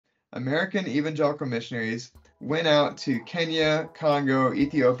American evangelical missionaries went out to Kenya, Congo,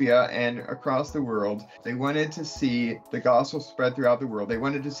 Ethiopia, and across the world. They wanted to see the gospel spread throughout the world. They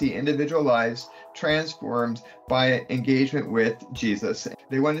wanted to see individual lives transformed by engagement with Jesus.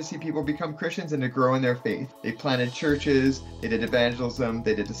 They wanted to see people become Christians and to grow in their faith. They planted churches, they did evangelism,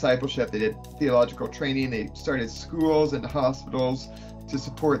 they did discipleship, they did theological training, they started schools and hospitals to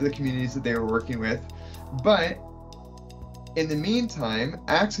support the communities that they were working with. But in the meantime,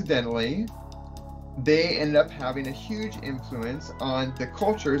 accidentally, they ended up having a huge influence on the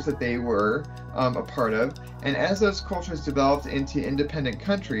cultures that they were a part of. And as those cultures developed into independent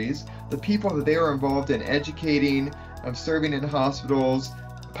countries, the people that they were involved in educating, serving in hospitals,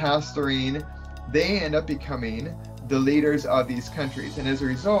 pastoring, they end up becoming the leaders of these countries. And as a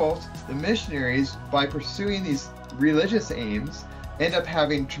result, the missionaries, by pursuing these religious aims, end up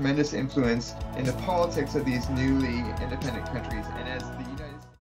having tremendous influence in the politics of these newly independent countries. And as